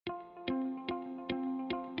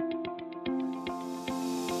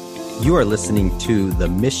You are listening to the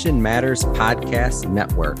Mission Matters Podcast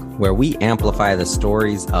Network, where we amplify the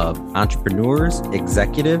stories of entrepreneurs,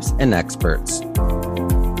 executives, and experts.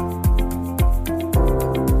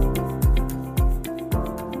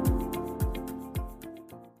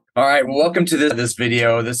 All right, well, welcome to this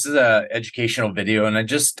video. This is an educational video, and I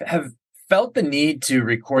just have felt the need to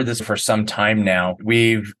record this for some time now.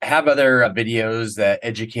 We have other videos that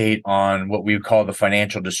educate on what we call the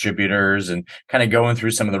financial distributors and kind of going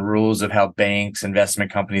through some of the rules of how banks,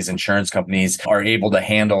 investment companies, insurance companies are able to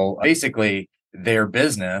handle basically their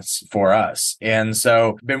business for us. And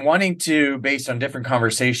so been wanting to, based on different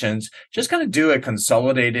conversations, just kind of do a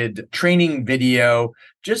consolidated training video,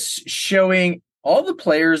 just showing all the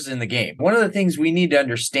players in the game. One of the things we need to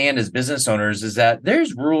understand as business owners is that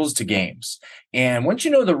there's rules to games. And once you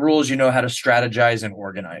know the rules, you know how to strategize and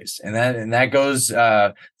organize. And that goes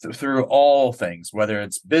through all things, whether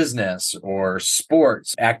it's business or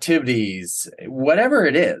sports, activities, whatever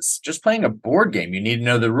it is. Just playing a board game, you need to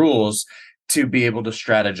know the rules to be able to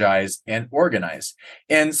strategize and organize.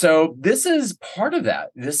 And so this is part of that.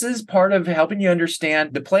 This is part of helping you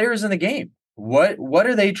understand the players in the game. What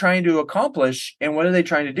are they trying to accomplish and what are they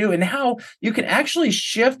trying to do, and how you can actually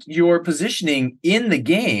shift your positioning in the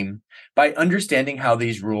game by understanding how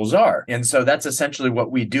these rules are. And so that's essentially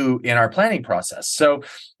what we do in our planning process. So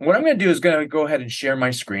what I'm going to do is going to go ahead and share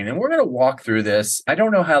my screen, and we're going to walk through this. I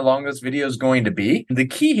don't know how long this video is going to be. The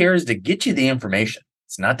key here is to get you the information.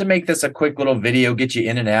 It's not to make this a quick little video, get you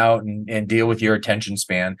in and out and deal with your attention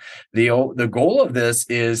span. The goal of this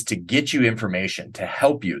is to get you information, to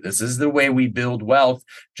help you. This is the way we build wealth,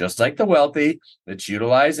 just like the wealthy. Let's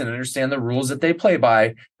utilize and understand the rules that they play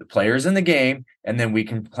by, the players in the game, and then we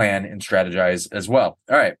can plan and strategize as well.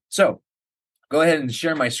 All right, so go ahead and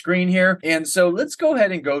share my screen here. And so let's go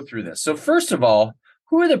ahead and go through this. So first of all,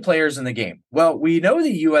 who are the players in the game? Well, we know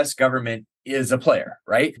the U.S. government is a player,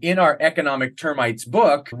 right? In our economic termites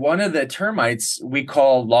book, one of the termites we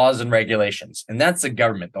call laws and regulations, and that's the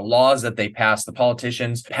government, the laws that they pass. The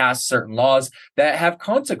politicians pass certain laws that have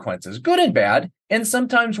consequences, good and bad. And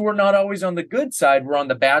sometimes we're not always on the good side, we're on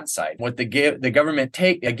the bad side. What the government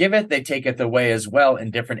giveth, they taketh away as well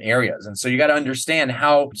in different areas. And so you got to understand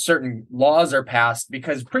how certain laws are passed,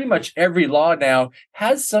 because pretty much every law now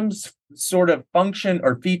has some sort of function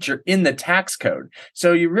or feature in the tax code.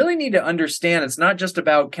 So you really need to understand it's not just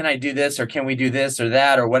about, can I do this or can we do this or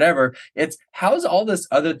that or whatever? It's how's all this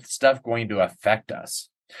other stuff going to affect us?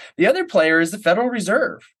 The other player is the Federal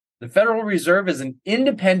Reserve. The Federal Reserve is an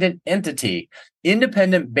independent entity,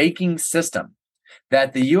 independent banking system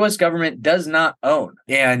that the U.S. government does not own.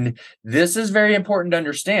 And this is very important to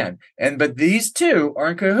understand. But these two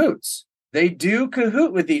are in cahoots. They do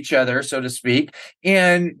cahoot with each other, so to speak,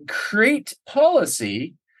 and create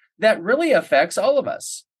policy that really affects all of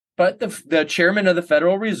us. But the chairman of the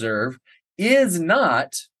Federal Reserve is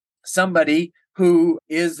not somebody who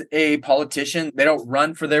is a politician. They don't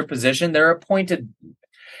run for their position. They're appointed.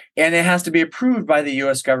 And it has to be approved by the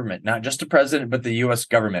U.S. government, not just the president, but the U.S.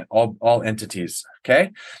 government, all entities.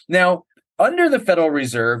 Okay. Now, under the Federal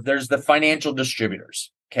Reserve, there's the financial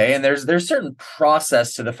distributors. Okay. And there's certain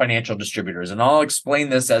process to the financial distributors. And I'll explain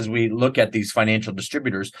this as we look at these financial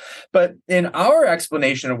distributors. But in our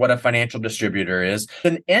explanation of what a financial distributor is,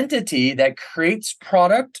 an entity that creates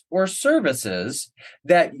product or services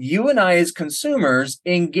that you and I as consumers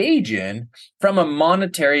engage in from a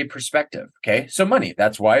monetary perspective. Okay. So money,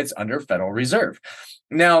 that's why it's under Federal Reserve.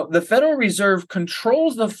 Now, the Federal Reserve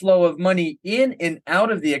controls the flow of money in and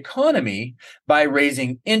out of the economy by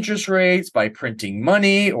raising interest rates, by printing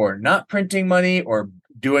money or not printing money, or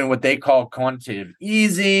doing what they call quantitative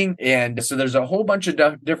easing. And so there's a whole bunch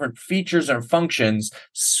of different features and functions,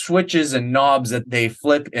 switches and knobs that they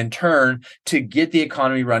flip and turn to get the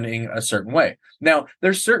economy running a certain way. Now,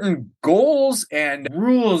 there's certain goals and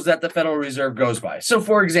rules that the Federal Reserve goes by. So,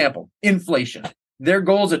 for example, inflation. Their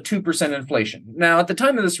goal is a 2% inflation. Now, at the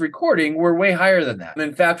time of this recording, we're way higher than that.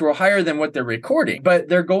 In fact, we're higher than what they're recording, but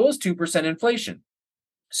their goal is 2% inflation.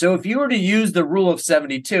 So if you were to use the rule of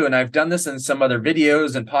 72, and I've done this in some other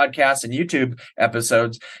videos and podcasts and YouTube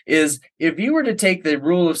episodes, is if you were to take the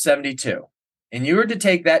rule of 72 and you were to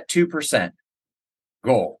take that 2%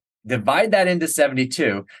 goal, divide that into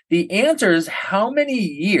 72, the answer is how many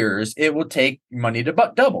years it will take money to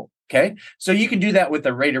double. Okay, so you can do that with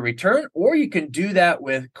the rate of return, or you can do that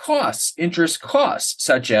with costs, interest costs,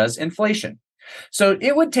 such as inflation. So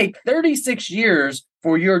it would take 36 years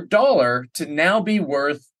for your dollar to now be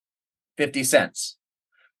worth 50 cents.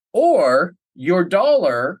 Or your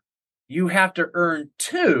dollar, you have to earn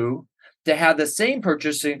 2 to have the same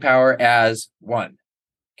purchasing power as 1.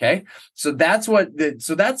 Okay. So that's a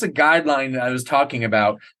guideline I was talking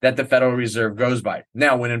about that the Federal Reserve goes by.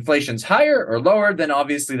 Now, when inflation's higher or lower, then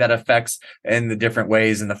obviously that affects in the different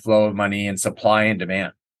ways in the flow of money and supply and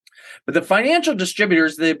demand. But the financial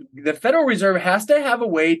distributors, the Federal Reserve has to have a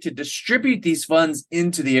way to distribute these funds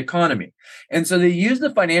into the economy. And so they use the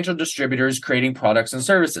financial distributors creating products and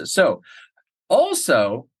services. So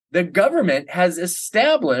also, the government has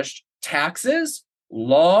established taxes,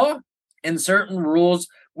 law, and certain rules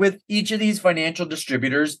with each of these financial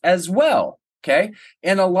distributors as well. Okay.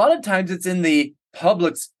 And a lot of times it's in the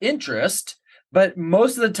public's interest, but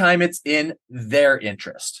most of the time it's in their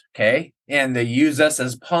interest. Okay. And they use us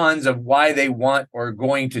as pawns of why they want or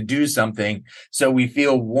going to do something. So we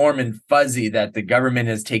feel warm and fuzzy that the government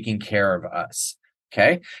is taking care of us.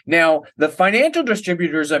 Okay. Now, the financial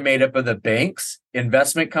distributors are made up of the banks,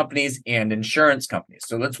 investment companies, and insurance companies.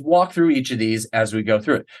 So let's walk through each of these as we go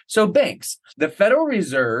through it. So banks, the Federal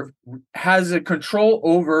Reserve has a control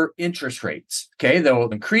over interest rates. Okay. They'll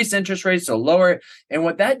increase interest rates, they'll lower it. And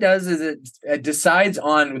what that does is it decides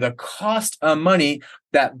on the cost of money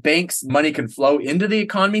that banks' money can flow into the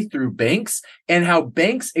economy through banks and how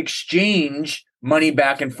banks exchange money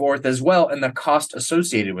back and forth as well, and the cost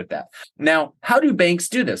associated with that. Now, how do banks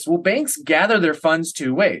do this? Well, banks gather their funds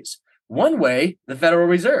two ways. One way, the Federal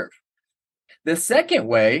Reserve. The second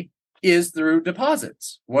way is through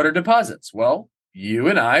deposits. What are deposits? Well, you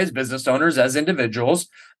and I, as business owners, as individuals,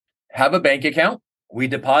 have a bank account. We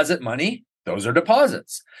deposit money. Those are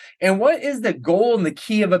deposits. And what is the goal and the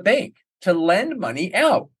key of a bank? To lend money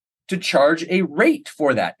out, to charge a rate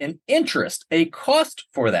for that, an interest, a cost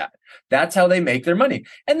for that. That's how they make their money.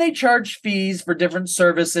 And they charge fees for different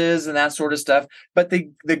services and that sort of stuff. But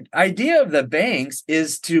the idea of the banks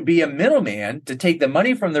is to be a middleman, to take the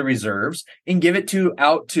money from the reserves and give it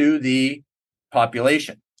out to the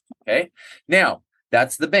population. Okay. Now,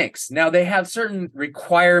 that's the banks. Now, they have certain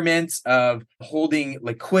requirements of holding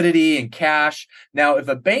liquidity and cash. Now, if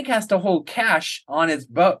a bank has to hold cash on its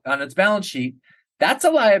balance sheet, that's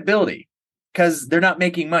a liability because they're not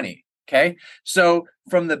making money. Okay. So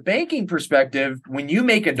from the banking perspective, when you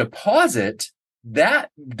make a deposit, that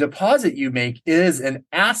deposit you make is an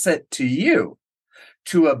asset to you.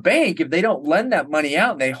 To a bank, if they don't lend that money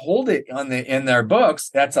out and they hold it in their books,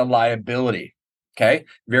 that's a liability. Okay.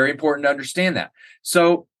 Very important to understand that.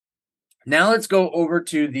 So now let's go over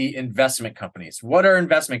to the investment companies. What are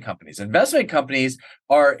investment companies? Investment companies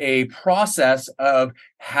are a process of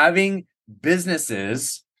having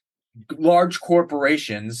businesses, large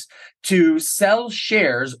corporations, to sell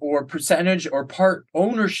shares or percentage or part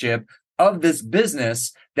ownership of this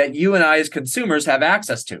business that you and I as consumers have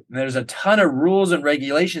access to. And there's a ton of rules and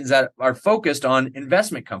regulations that are focused on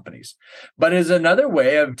investment companies, but is another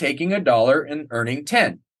way of taking $1 and earning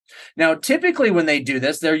 10. Now, typically when they do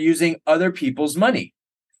this, they're using other people's money.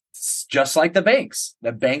 It's just like the banks.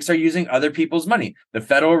 The banks are using other people's money. The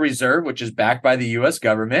Federal Reserve, which is backed by the US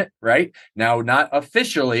government, right? Now, not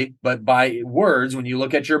officially, but by words, when you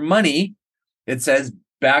look at your money, it says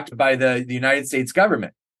backed by the United States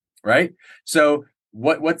government, right? So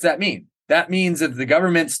what's that mean? That means if the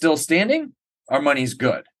government's still standing, our money's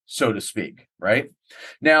good, so to speak, right?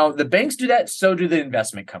 Now, the banks do that, so do the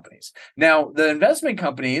investment companies. Now, the investment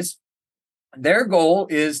companies, their goal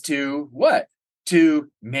is to what? To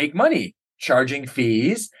make money, charging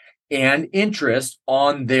fees and interest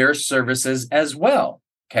on their services as well.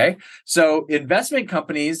 Okay. So investment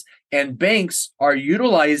companies and banks are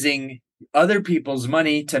utilizing other people's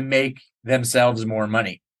money to make themselves more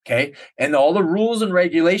money. Okay. And all the rules and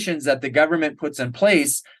regulations that the government puts in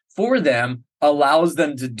place for them allows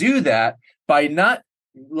them to do that by not,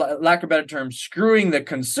 lack of a better term, screwing the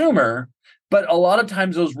consumer. But a lot of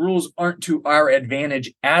times those rules aren't to our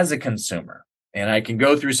advantage as a consumer. And I can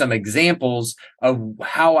go through some examples of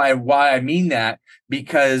why I mean that,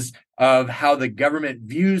 because of how the government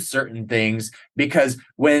views certain things. Because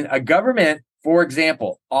when a government, for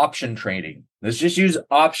example, option trading, let's just use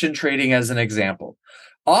option trading as an example.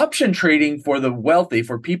 Option trading for the wealthy,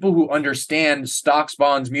 for people who understand stocks,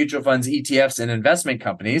 bonds, mutual funds, ETFs, and investment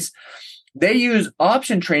companies, they use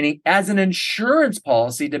option trading as an insurance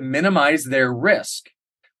policy to minimize their risk.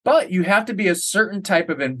 But you have to be a certain type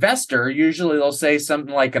of investor. Usually they'll say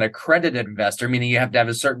something like an accredited investor, meaning you have to have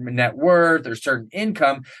a certain net worth or certain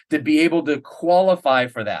income to be able to qualify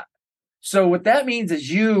for that. So what that means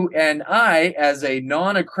is you and I, as a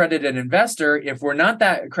non-accredited investor, if we're not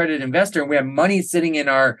that accredited investor and we have money sitting in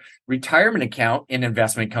our retirement account in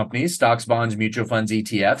investment companies, stocks, bonds, mutual funds,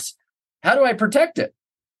 ETFs, how do I protect it?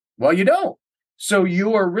 Well, you don't. So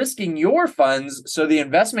you are risking your funds so the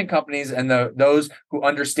investment companies and those who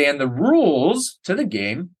understand the rules to the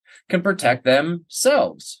game can protect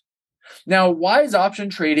themselves. Now, why is option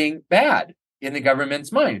trading bad in the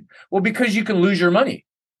government's mind? Well, because you can lose your money.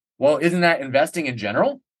 Well, isn't that investing in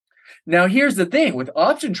general? Now, here's the thing. With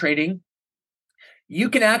option trading, you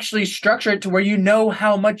can actually structure it to where you know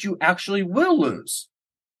how much you actually will lose.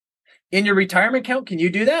 In your retirement account, can you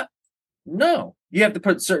do that? No. You have to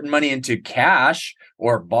put certain money into cash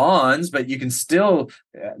or bonds, but you can still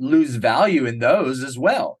lose value in those as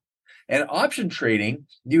well. And option trading,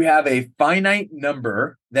 you have a finite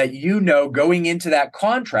number that you know going into that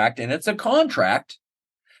contract, and it's a contract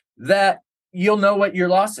that you'll know what your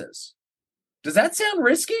loss is. Does that sound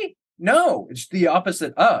risky? No, it's the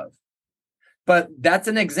opposite of. But that's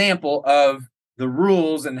an example of the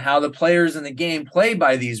rules and how the players in the game play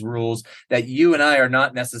by these rules that you and I are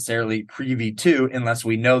not necessarily privy to unless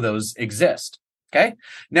we know those exist. Okay.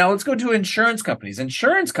 Now let's go to insurance companies.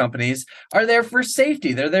 Insurance companies are there for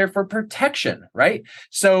safety. They're there for protection, right?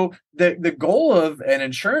 So the goal of an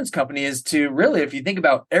insurance company is to really, if you think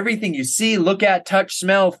about everything you see, look at, touch,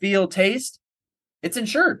 smell, feel, taste, it's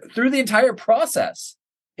insured through the entire process.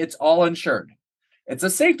 It's all insured. It's a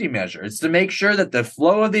safety measure. It's to make sure that the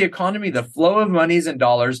flow of the economy, the flow of monies and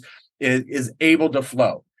dollars is able to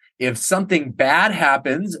flow. If something bad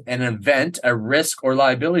happens, an event, a risk or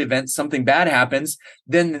liability event, something bad happens,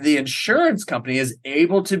 then the insurance company is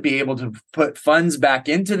able to put funds back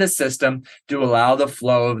into the system to allow the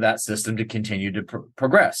flow of that system to continue to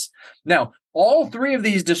progress. Now, all three of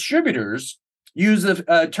these distributors use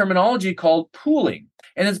a terminology called pooling.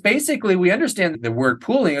 And it's basically, we understand the word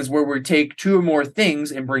pooling is where we take two or more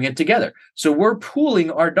things and bring it together. So we're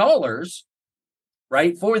pooling our dollars,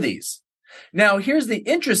 right, for these. Now, here's the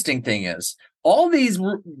interesting thing is all these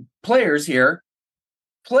players here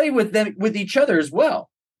play with each other as well.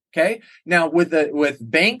 Okay. Now with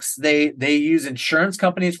banks, they use insurance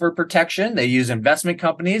companies for protection. They use investment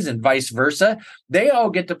companies and vice versa. They all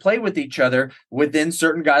get to play with each other within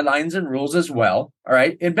certain guidelines and rules as well. All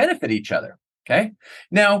right. And benefit each other. Okay.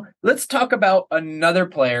 Now let's talk about another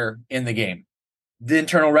player in the game, the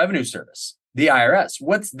Internal Revenue Service, the IRS.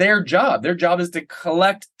 What's their job? Their job is to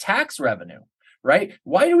collect tax revenue, right?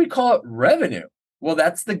 Why do we call it revenue? Well,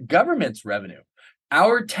 that's the government's revenue.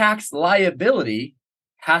 Our tax liability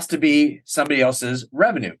has to be somebody else's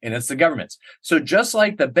revenue, and it's the government's. So just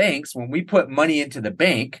like the banks, when we put money into the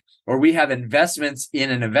bank, or we have investments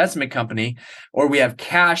in an investment company, or we have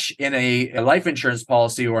cash in a life insurance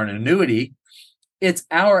policy or an annuity, it's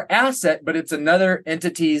our asset, but it's another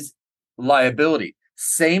entity's liability.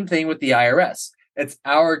 Same thing with the IRS. It's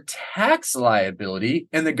our tax liability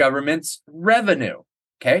and the government's revenue.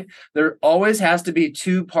 Okay. There always has to be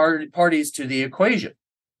two parties to the equation.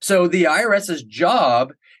 So the IRS's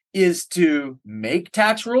job is to make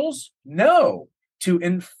tax rules? No, to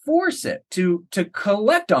enforce it, to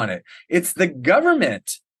collect on it. It's the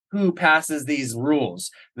government who passes these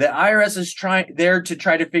rules. The IRS is there to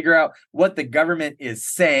try to figure out what the government is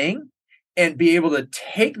saying and be able to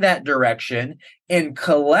take that direction and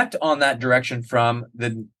collect on that direction from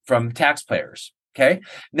taxpayers. Okay.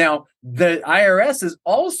 Now, the IRS is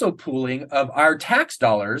also pooling of our tax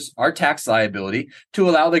dollars, our tax liability, to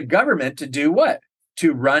allow the government to do what?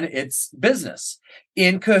 To run its business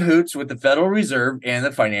in cahoots with the Federal Reserve and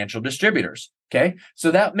the financial distributors. Okay.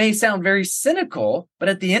 So that may sound very cynical, but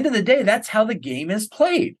at the end of the day, that's how the game is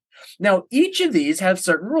played. Now, each of these have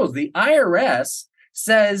certain rules. The IRS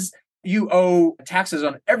says you owe taxes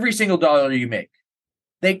on every single dollar you make.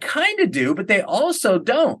 They kind of do, but they also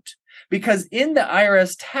don't. Because in the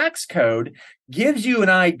IRS tax code gives you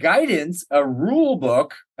and I guidance, a rule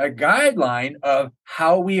book, a guideline of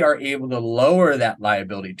how we are able to lower that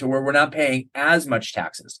liability to where we're not paying as much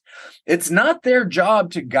taxes. It's not their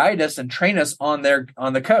job to guide us and train us on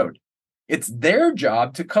the code. It's their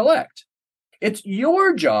job to collect. It's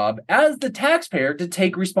your job as the taxpayer to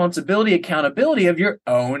take responsibility, accountability of your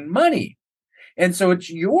own money. And so it's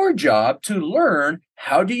your job to learn,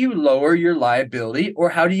 how do you lower your liability or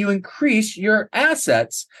how do you increase your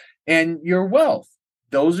assets and your wealth?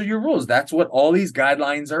 Those are your rules. That's what all these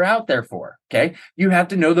guidelines are out there for. Okay. You have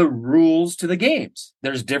to know the rules to the games.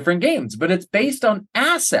 There's different games, but it's based on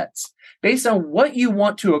assets, based on what you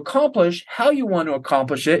want to accomplish, how you want to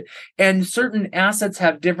accomplish it. And certain assets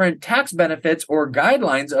have different tax benefits or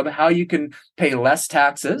guidelines of how you can pay less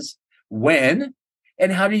taxes, when,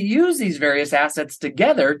 and how to use these various assets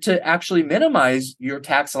together to actually minimize your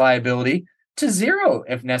tax liability to zero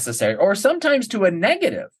if necessary, or sometimes to a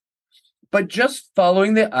negative, but just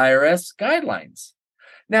following the IRS guidelines.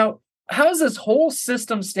 Now, how does this whole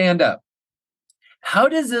system stand up? How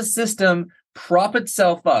does this system prop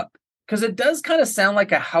itself up? Because it does kind of sound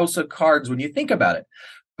like a house of cards when you think about it.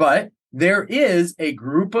 But there is a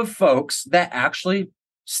group of folks that actually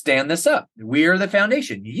stand this up. We are the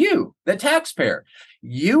foundation. You, the taxpayer,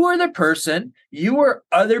 you are the person, you are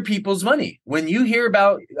other people's money. When you hear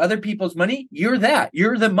about other people's money, you're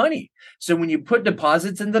the money. So when you put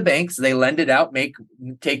deposits in the banks, they lend it out,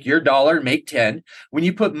 take your dollar and make 10. When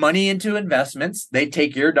you put money into investments, they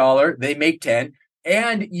take your dollar, they make 10.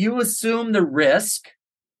 And you assume the risk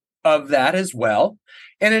of that as well.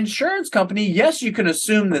 An insurance company, yes, you can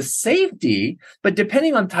assume the safety, but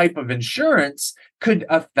depending on type of insurance could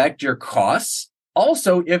affect your costs.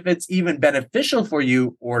 Also, if it's even beneficial for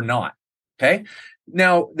you or not. Okay.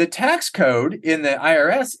 Now, the tax code in the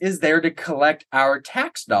IRS is there to collect our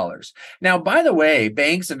tax dollars. Now, by the way,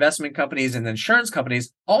 banks, investment companies, and insurance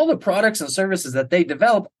companies, all the products and services that they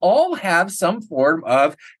develop all have some form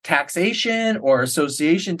of taxation or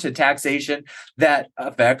association to taxation that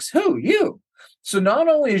affects who? You. So not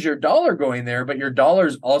only is your dollar going there, but your dollar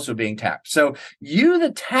is also being taxed. So you,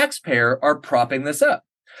 the taxpayer, are propping this up.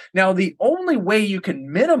 Now, the only way you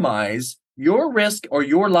can minimize your risk or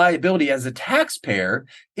your liability as a taxpayer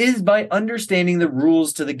is by understanding the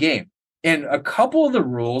rules to the game. And a couple of the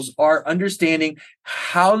rules are understanding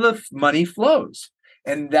how the money flows.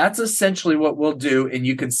 And that's essentially what we'll do. And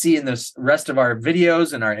you can see in the rest of our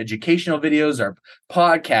videos and our educational videos, our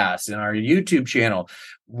podcasts and our YouTube channel,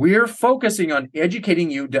 we're focusing on educating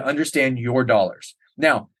you to understand your dollars.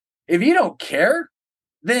 Now, if you don't care,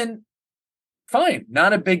 then fine,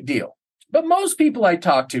 not a big deal. But most people I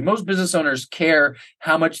talk to, most business owners care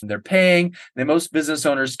how much they're paying. Most business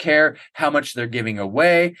owners care how much they're giving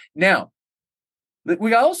away. Now,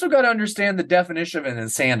 we also got to understand the definition of an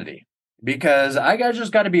insanity, because I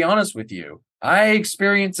just got to be honest with you. I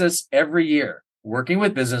experience this every year working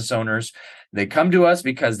with business owners. They come to us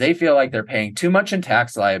because they feel like they're paying too much in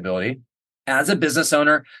tax liability. As a business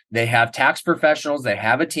owner, they have tax professionals. They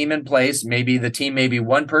have a team in place. Maybe the team may be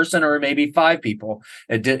one person or maybe 5 people.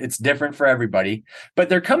 It's different for everybody. But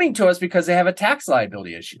they're coming to us because they have a tax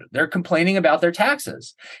liability issue. They're complaining about their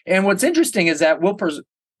taxes. And what's interesting is that we'll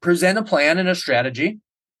present a plan and a strategy,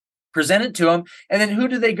 present it to them, and then who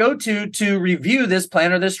do they go to review this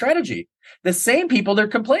plan or this strategy? The same people they're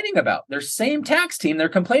complaining about, their same tax team they're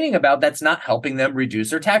complaining about that's not helping them reduce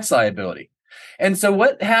their tax liability. And so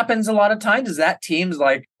what happens a lot of times is that team's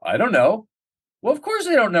like, I don't know. Well, of course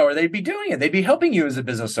they don't know, or they'd be doing it. They'd be helping you as a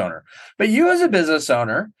business owner. But you as a business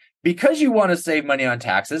owner, because you want to save money on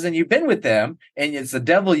taxes and you've been with them and it's the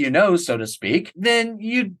devil you know, so to speak, then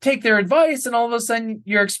you take their advice and all of a sudden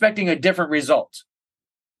you're expecting a different result.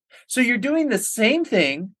 So you're doing the same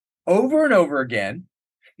thing over and over again,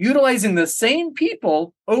 utilizing the same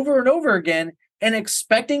people over and over again and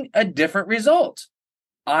expecting a different result.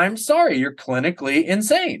 I'm sorry, you're clinically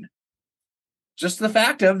insane. Just the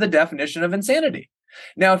fact of the definition of insanity.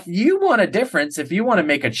 Now, if you want a difference, if you want to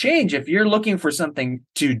make a change, if you're looking for something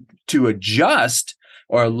to adjust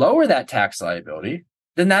or lower that tax liability,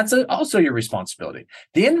 then that's also your responsibility.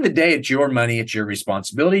 At the end of the day, it's your money, it's your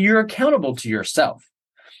responsibility. You're accountable to yourself.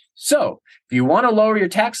 So if you want to lower your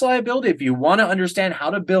tax liability, if you want to understand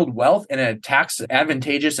how to build wealth in a tax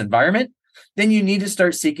advantageous environment, then you need to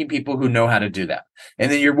start seeking people who know how to do that.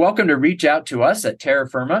 And then you're welcome to reach out to us at Terra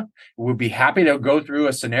Firma. We'll be happy to go through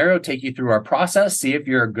a scenario, take you through our process, see if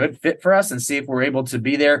you're a good fit for us, and see if we're able to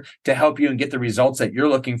be there to help you and get the results that you're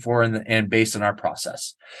looking for and based on our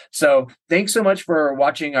process. So thanks so much for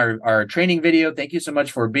watching our training video. Thank you so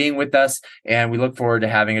much for being with us. And we look forward to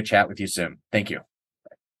having a chat with you soon. Thank you.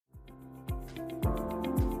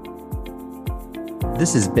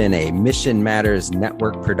 This has been a Mission Matters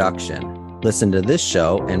Network production. Listen to this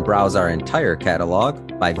show and browse our entire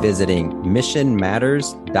catalog by visiting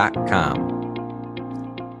missionmatters.com.